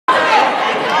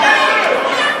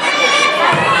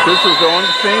Officials are on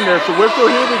the scene. There's the whistle.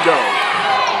 Here we go.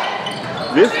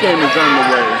 This game is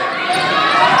underway.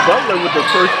 Butler with the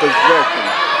first possession.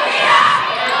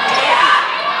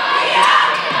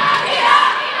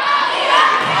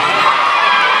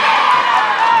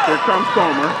 Here comes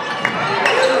Comer.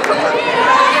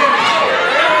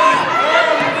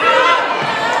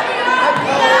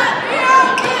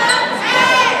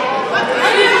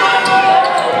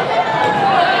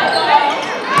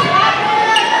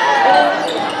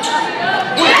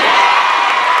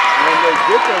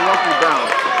 Get their lucky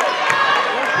bounce.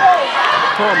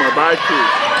 Comer by 2.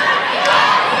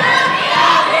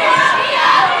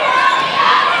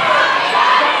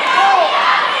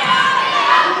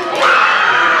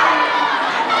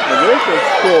 And there's a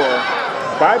score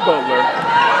by Butler.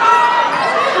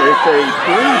 It's a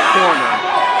 3-pointer.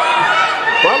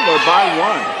 Butler by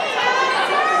 1.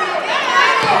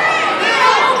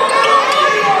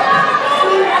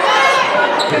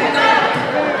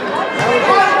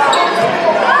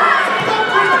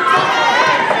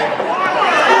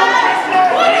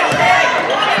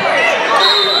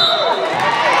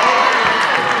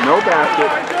 No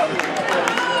basket.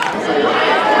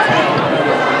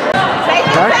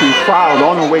 Actually fouled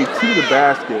on the way to the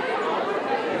basket.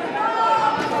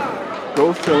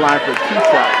 Goes to the line for 2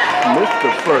 shots. Missed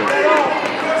the first.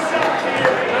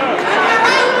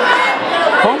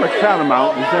 Comer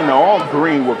Catamount is in the all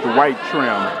green with the white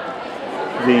trim.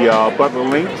 The Butler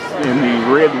Lynx in the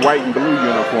red, white, and blue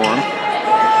uniform.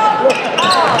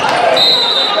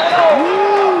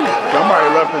 Woo! Somebody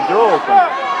left the door open.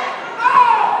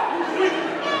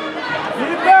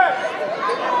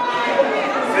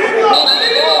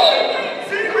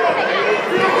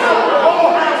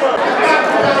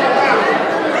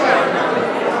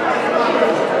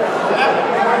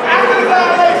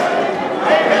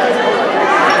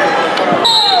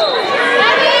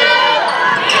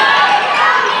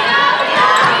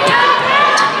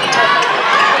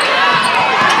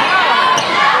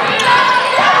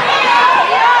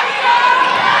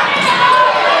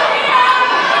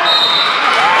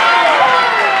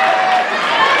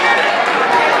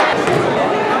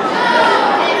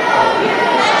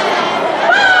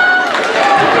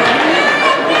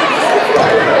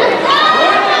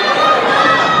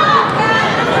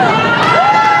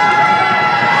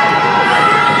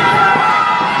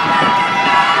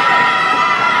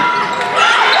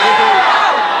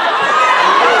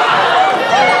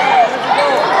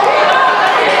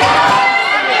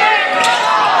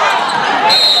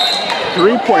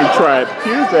 Three-point try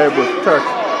appears that it was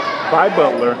touched by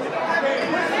Butler.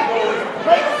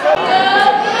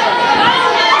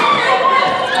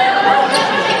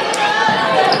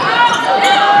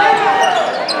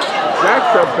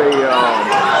 Jacks up a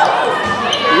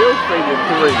ill-fated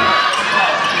 3.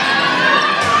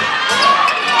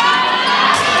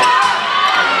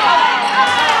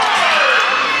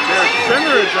 Their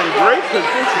center is in great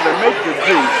position to make the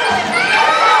deuce.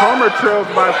 Comer trails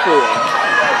by 4.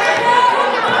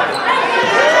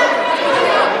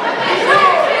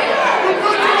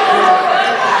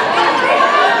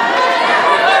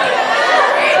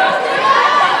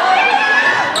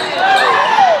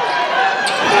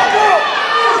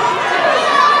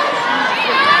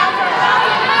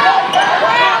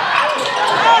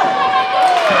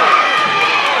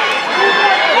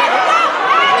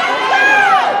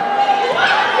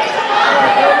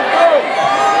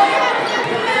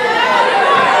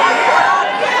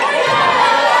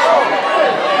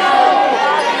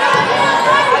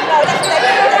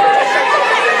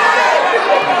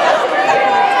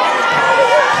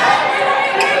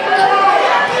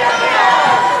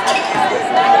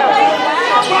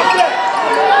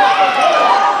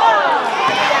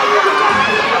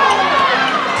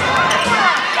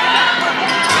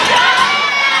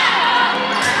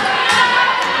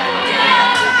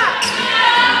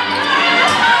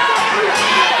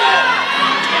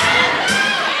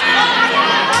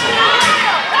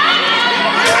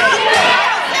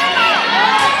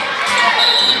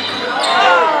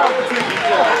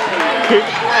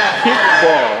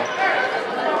 Kickball.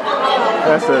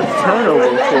 That's a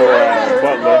turnover for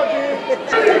Butler.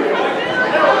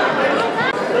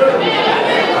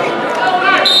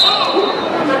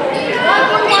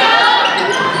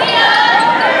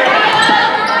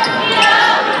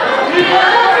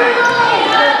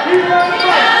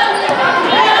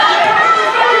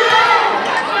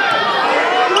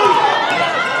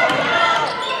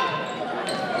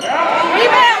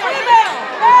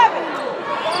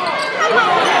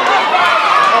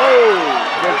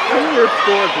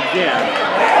 Scores again.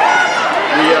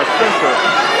 The center,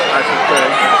 I should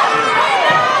say.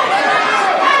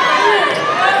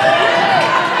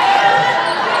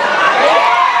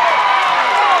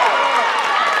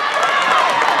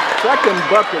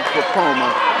 buckets for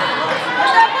Palmer.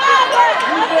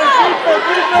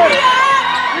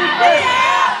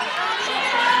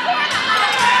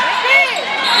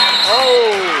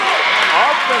 Oh,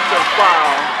 offensive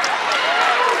foul.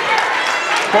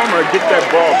 Palmer get that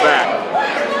ball back.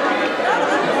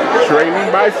 Trailing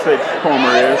by 6,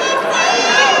 Palmer is.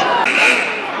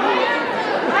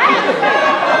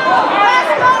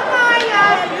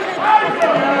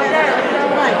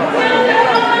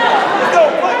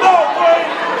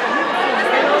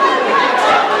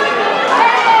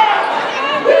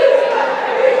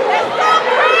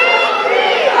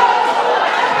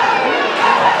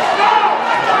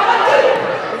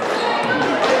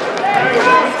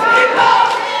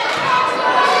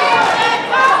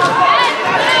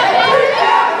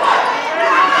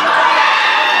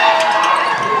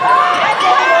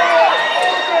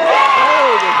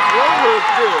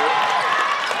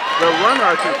 The runner,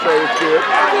 I should say, is good.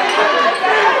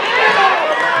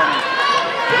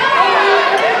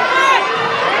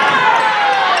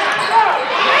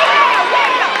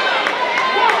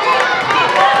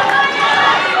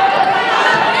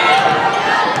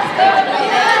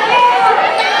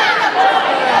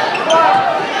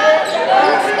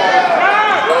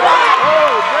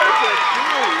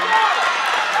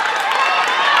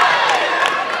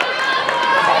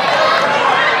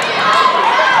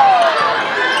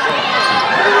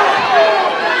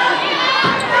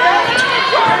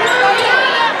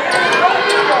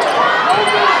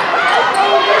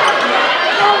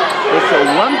 It's a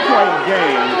 1-point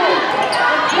game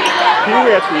here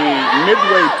at the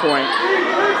midway point.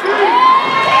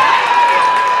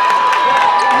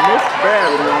 Missed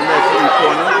badly on that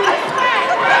three-pointer.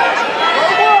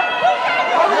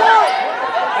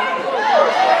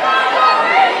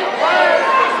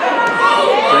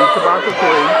 Thinks about the 3.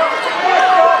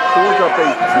 Scores up a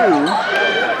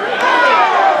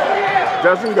 2.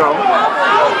 Doesn't go.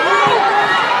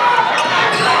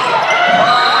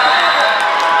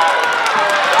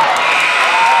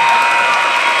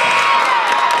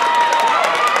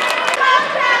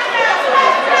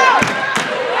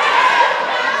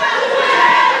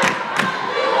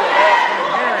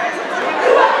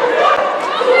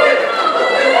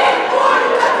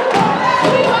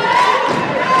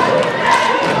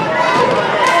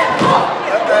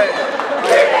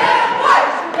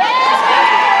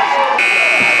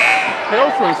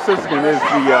 Franciscan is the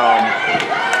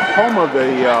home of the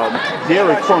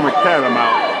Daily former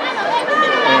Catamount,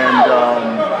 and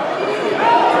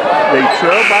they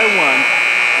trail by 1.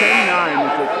 10-9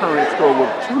 is the current score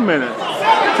with 2 minutes,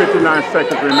 59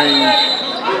 seconds remaining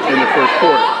in the first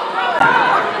quarter.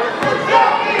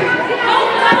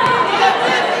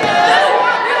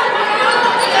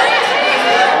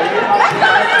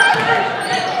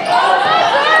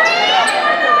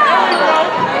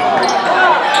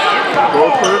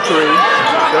 Goes for the 3.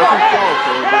 Doesn't fall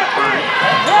for it this time.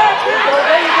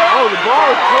 Oh, the ball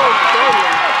is close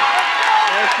steadily.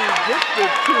 As he gets the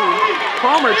 2,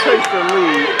 Palmer takes the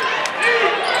lead.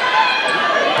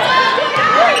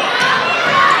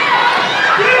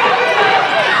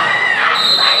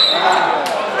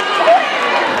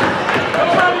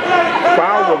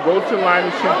 Foul will go to line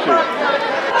and shoot 2.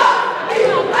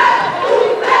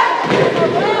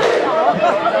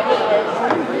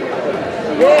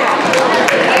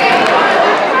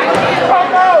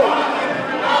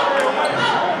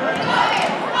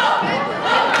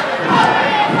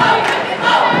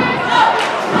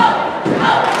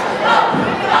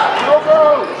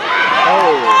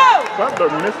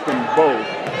 Butler missed them both.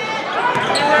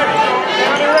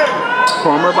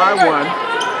 Palmer by 1.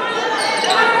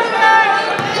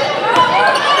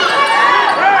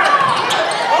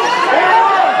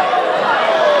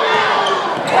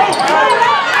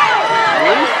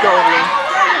 Stolen.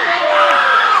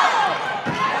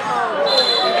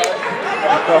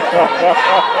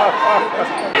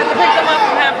 Pick them up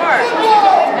from that part.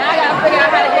 Now I gotta figure out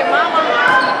how to get Mama.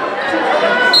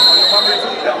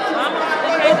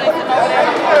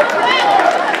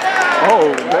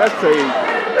 Oh, that's a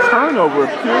turnover.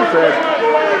 Appears that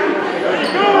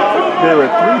there are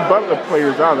 3 Butler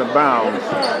players out of bounds.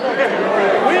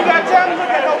 We ain't got time to look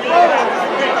at no photos.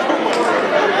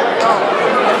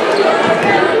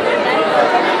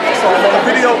 So on the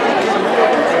video.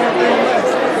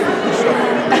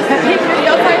 He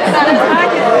videotaped it out of his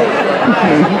pocket.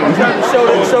 I'm trying to show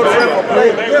the real play.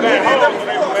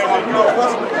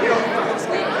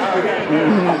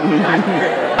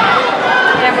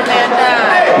 Cameraman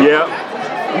died. Yeah.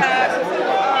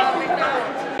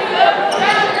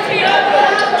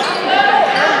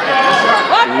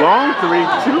 Long 3,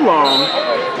 too long,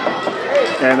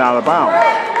 and out of bounds.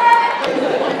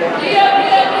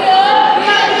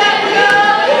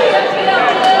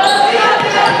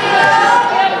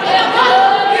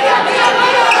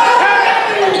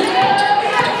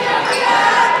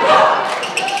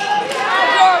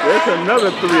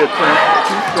 another 3 attempt.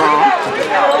 Too strong.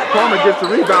 Palmer gets the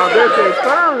rebound. There's a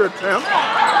 3rd attempt.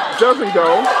 Doesn't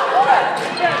go.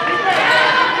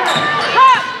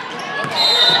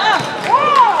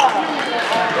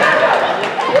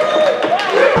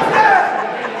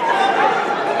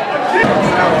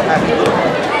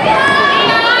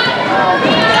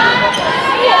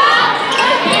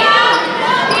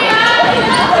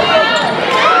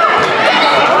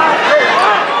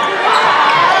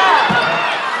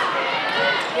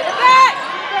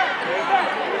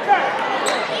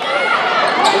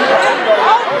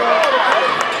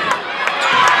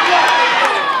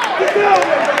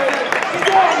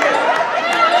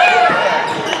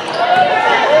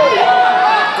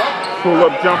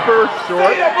 Pull-up jumper,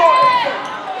 short.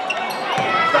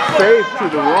 Save to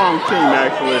the wrong team,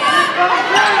 actually.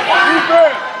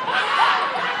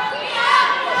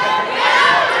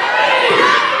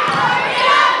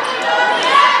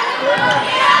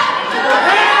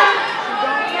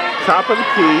 Top of the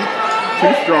key,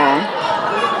 too strong.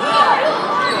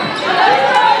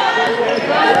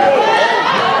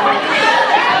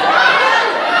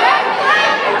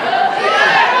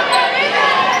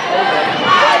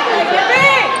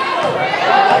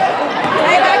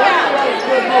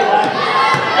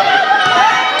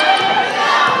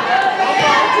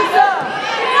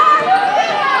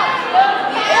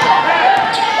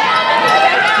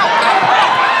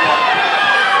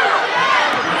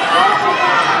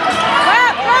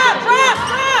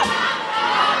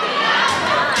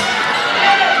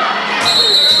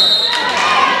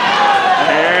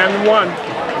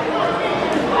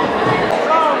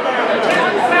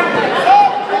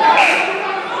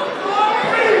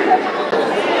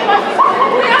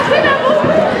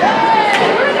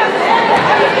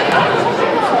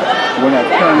 When I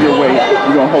turn your way,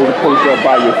 you're going to hold the poster up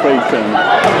by your face and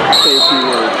say a few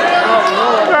words.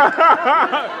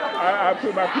 I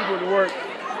put my people to work.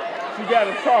 You got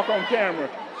to talk on camera.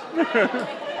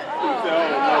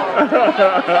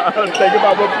 Think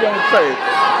about what you're going to say.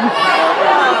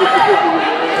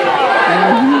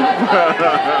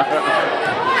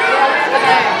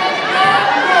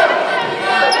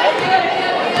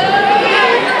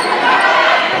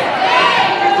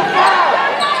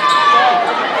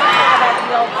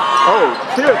 Oh,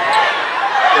 tip.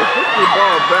 They put the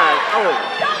ball back. Oh.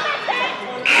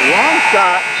 Long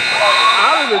shot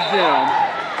out of the gym.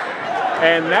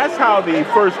 And that's how the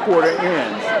first quarter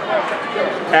ends.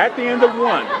 At the end of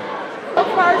 1.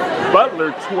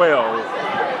 Butler 12.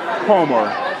 Homer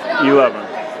 11.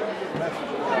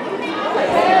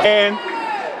 And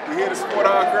we here to support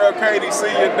our girl Katie.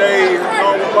 Senior day.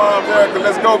 On the mom there.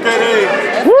 Let's go, Katie.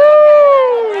 Woo!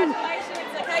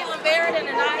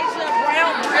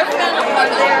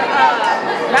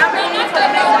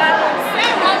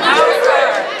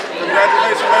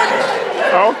 Congratulations, ladies.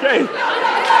 Okay.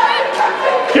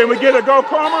 Can we get a go,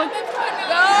 Palmer?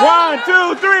 1,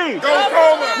 2, 3. Go,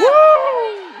 Palmer. Woo!